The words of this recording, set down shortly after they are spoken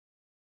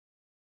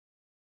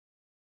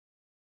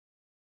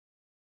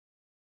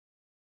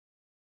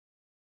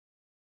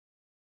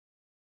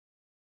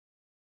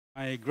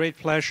My great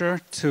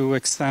pleasure to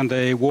extend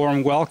a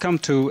warm welcome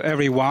to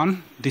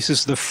everyone. This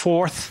is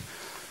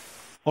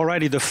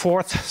already the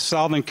fourth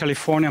Southern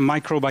California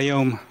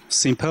Microbiome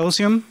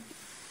Symposium.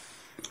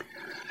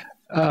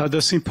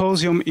 The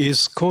symposium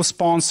is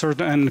co-sponsored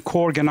and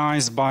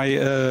co-organized by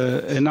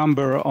a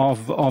number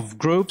of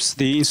groups,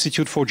 the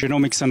Institute for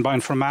Genomics and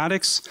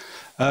Bioinformatics,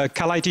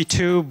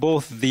 CalIT2,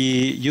 both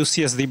the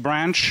UCSD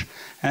branch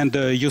and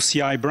the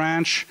UCI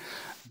branch,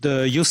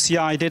 the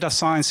UCI Data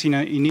Science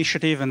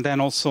Initiative, and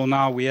then also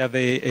now we have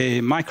a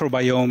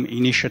microbiome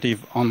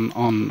initiative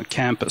on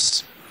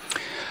campus.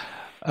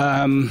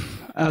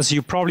 As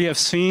you probably have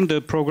seen,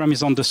 the program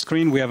is on the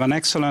screen. We have an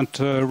excellent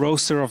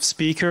roster of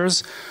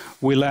speakers.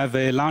 We'll have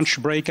a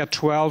lunch break at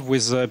 12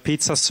 with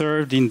pizza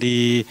served in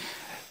the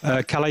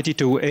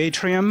CalIT2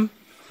 atrium.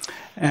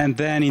 And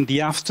then in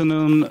the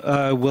afternoon,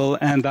 we'll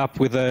end up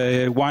with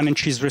a wine and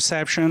cheese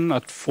reception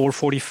at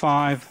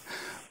 4:45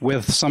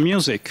 with some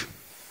music.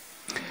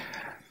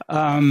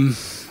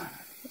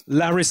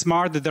 Larry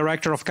Smart, the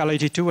director of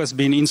CalIT2, has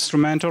been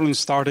instrumental in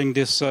starting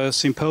this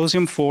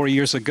symposium 4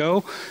 years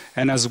ago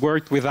and has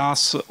worked with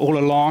us all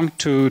along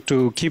to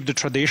keep the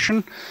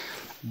tradition.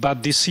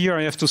 But this year,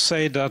 I have to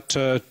say that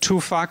two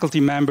faculty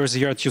members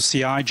here at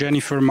UCI,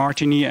 Jennifer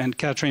Martini and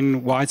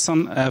Catherine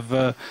Whiteson,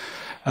 have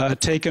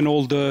taken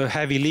all the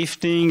heavy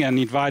lifting and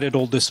invited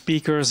all the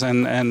speakers,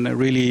 and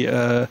really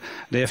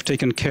they have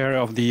taken care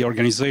of the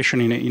organization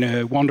in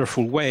a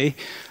wonderful way.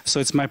 So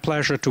it's my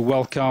pleasure to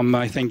welcome,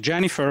 I think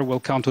Jennifer will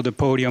come to the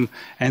podium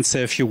and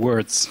say a few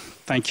words.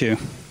 Thank you.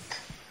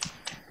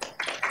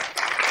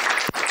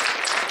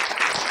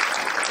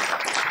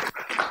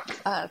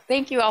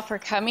 Thank you all for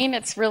coming.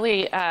 It's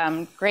really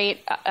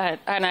great,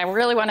 and I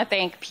really want to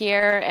thank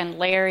Pierre and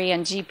Larry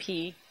and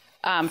GP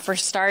for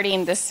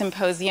starting this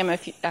symposium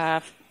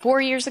 4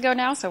 years ago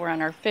now, so we're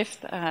on our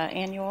 5th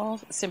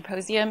annual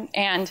symposium.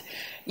 And,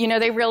 you know,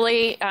 they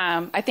really,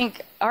 I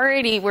think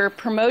already we're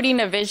promoting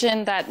a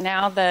vision that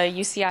now the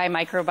UCI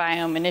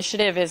Microbiome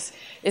Initiative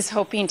is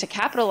hoping to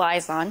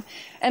capitalize on,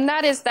 and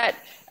that is that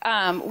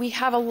we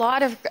have a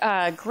lot of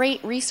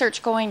great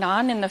research going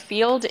on in the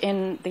field,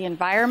 in the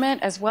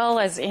environment, as well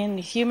as in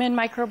human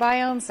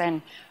microbiomes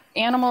and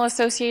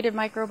animal-associated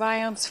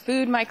microbiomes,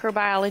 food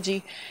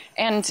microbiology,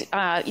 and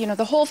you know,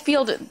 the whole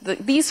field.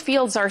 These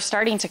fields are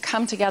starting to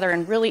come together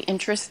in really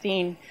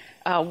interesting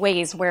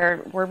ways, where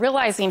we're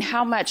realizing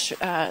how much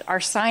our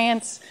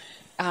science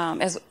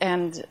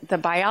and the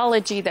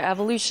biology, the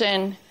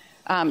evolution,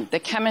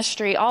 the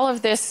chemistry, all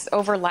of this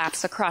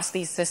overlaps across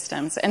these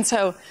systems. And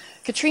so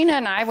Katrina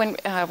and I, when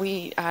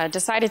we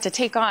decided to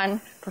take on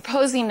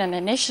proposing an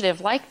initiative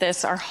like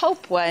this, our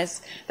hope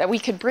was that we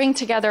could bring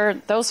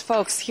together those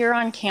folks here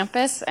on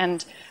campus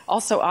and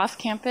also off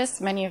campus.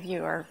 Many of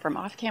you are from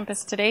off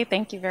campus today.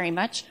 Thank you very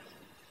much.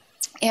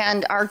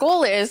 And our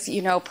goal is,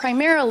 you know,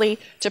 primarily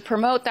to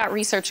promote that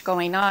research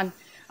going on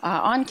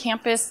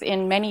campus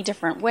in many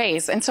different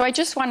ways. And so I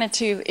just wanted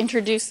to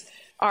introduce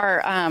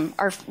our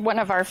one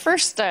of our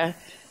first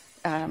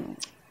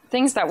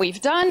things that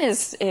we've done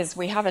is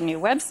we have a new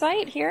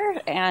website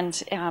here, and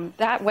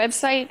that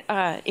website,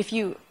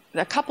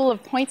 a couple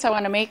of points I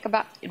want to make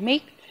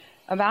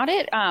about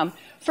it.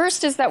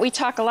 First is that we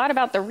talk a lot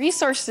about the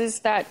resources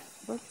that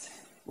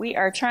we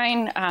are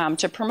trying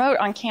to promote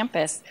on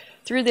campus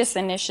through this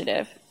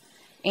initiative,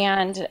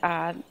 and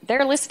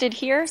they're listed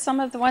here, some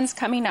of the ones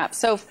coming up.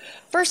 So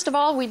first of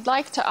all, we'd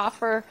like to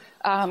offer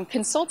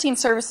consulting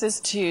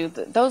services to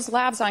those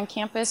labs on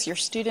campus, your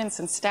students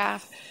and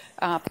staff,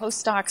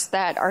 postdocs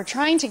that are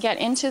trying to get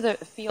into the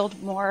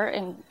field more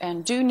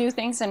and do new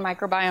things in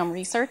microbiome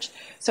research.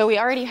 So we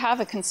already have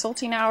a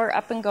consulting hour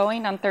up and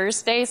going on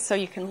Thursdays, so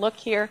you can look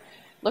here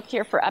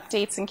for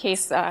updates in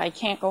case I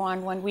can't go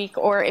on 1 week.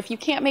 Or if you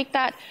can't make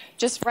that,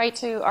 just write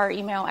to our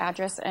email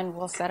address and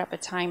we'll set up a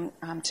time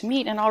to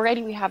meet. And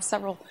already we have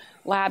several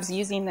labs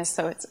using this,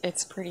 so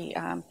it's pretty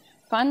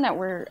fun that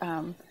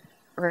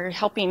we're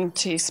helping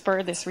to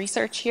spur this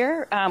research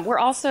here. We're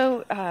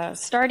also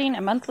starting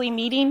a monthly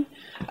meeting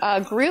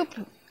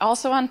group,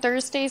 also on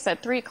Thursdays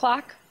at 3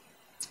 o'clock.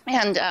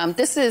 And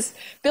this is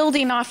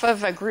building off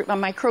of a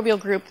microbial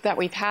group that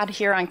we've had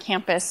here on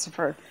campus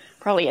for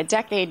probably a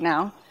decade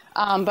now.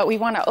 But we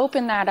want to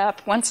open that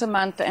up once a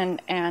month,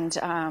 and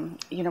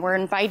you know, we're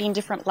inviting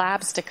different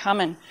labs to come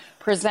and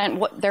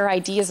present their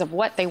ideas of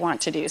what they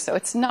want to do. So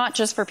it's not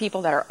just for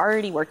people that are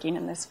already working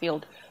in this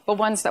field, but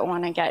ones that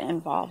want to get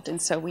involved. And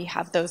so we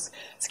have those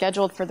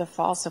scheduled for the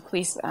fall, so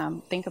please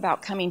think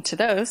about coming to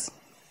those.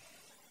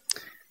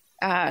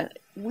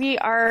 We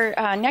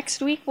are,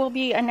 next week, we'll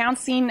be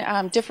announcing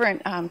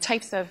different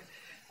types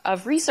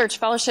of research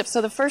fellowships.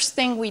 So the first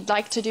thing we'd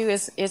like to do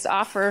is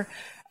offer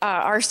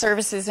our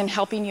services in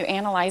helping you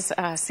analyze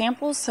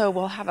samples. So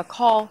we'll have a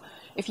call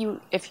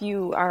if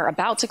you are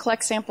about to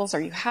collect samples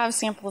or you have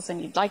samples and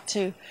you'd like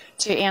to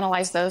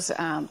analyze those.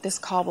 This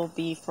call will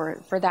be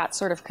for that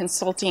sort of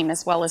consulting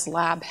as well as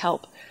lab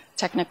help,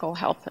 technical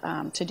help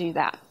to do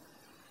that.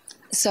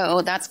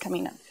 So that's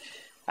coming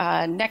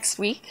up next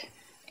week.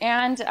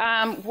 And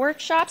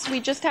workshops, we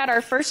just had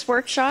our first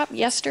workshop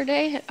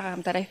yesterday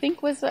that I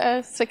think was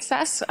a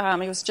success.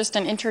 It was just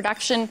an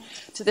introduction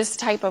to this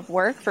type of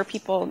work for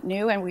people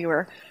new, and we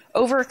were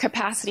over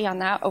capacity on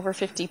that. Over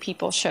 50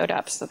 people showed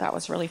up, so that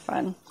was really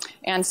fun.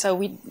 And so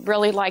we'd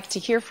really like to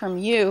hear from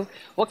you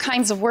what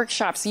kinds of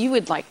workshops you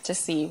would like to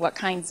see, what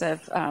kinds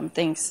of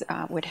things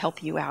would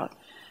help you out.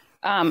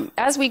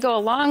 As we go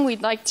along,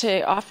 we'd like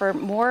to offer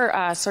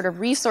more sort of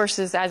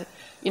resources. As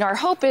you know, our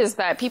hope is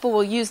that people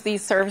will use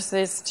these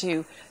services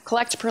to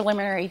collect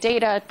preliminary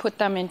data, put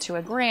them into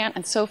a grant,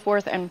 and so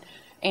forth.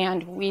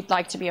 And we'd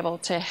like to be able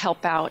to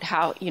help out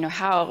how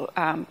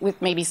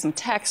with maybe some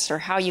text or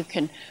how you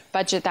can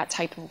budget that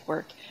type of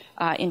work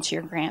into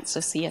your grant. So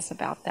see us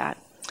about that.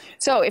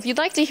 So if you'd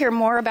like to hear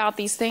more about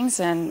these things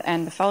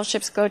and the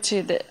fellowships, go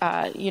to the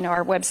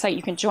our website.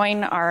 You can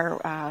join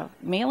our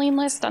mailing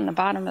list on the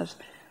bottom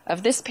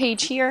of this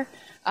page here.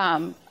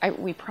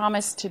 We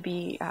promise to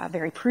be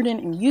very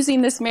prudent in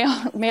using this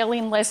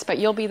mailing list, but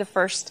you'll be the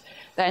first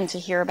then to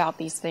hear about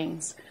these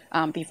things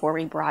before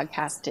we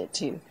broadcast it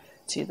to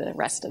the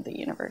rest of the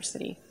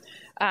university.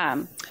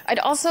 I'd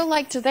also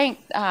like to thank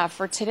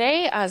for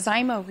today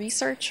Zymo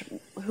Research,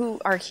 who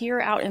are here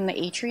out in the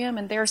atrium,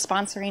 and they're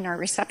sponsoring our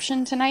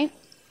reception tonight.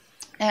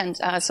 And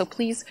so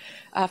please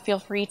feel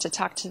free to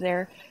talk to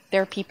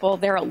their people.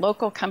 They're a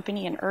local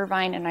company in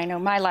Irvine, and I know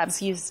my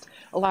lab's used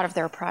a lot of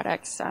their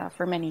products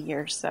for many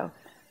years. So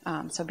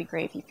it'd be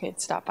great if you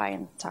could stop by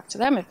and talk to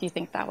them if you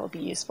think that will be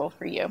useful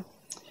for you.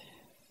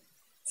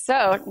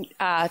 So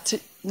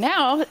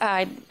now,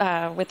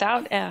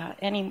 without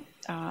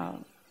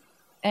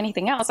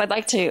anything else, I'd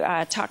like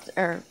to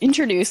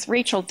introduce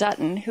Rachel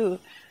Dutton, who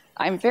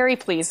I'm very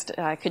pleased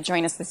could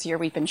join us this year.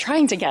 We've been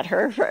trying to get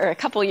her for a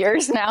couple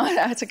years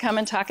now to come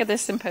and talk at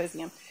this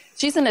symposium.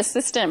 She's an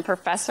assistant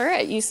professor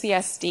at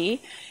UCSD,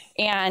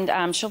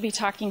 and she'll be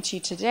talking to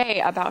you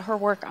today about her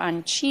work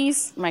on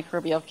cheese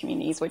microbial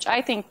communities, which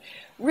I think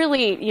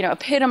really,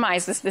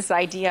 epitomizes this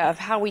idea of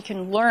how we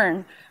can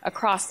learn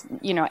across,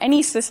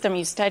 any system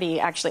you study.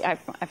 Actually, I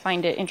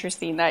find it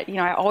interesting that,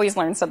 I always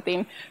learn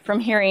something from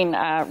hearing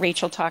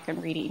Rachel talk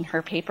and reading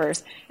her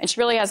papers. And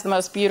she really has the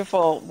most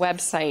beautiful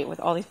website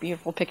with all these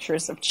beautiful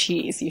pictures of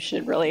cheese. You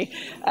should really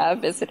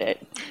visit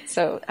it.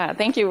 So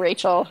thank you,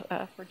 Rachel,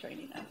 for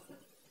joining us.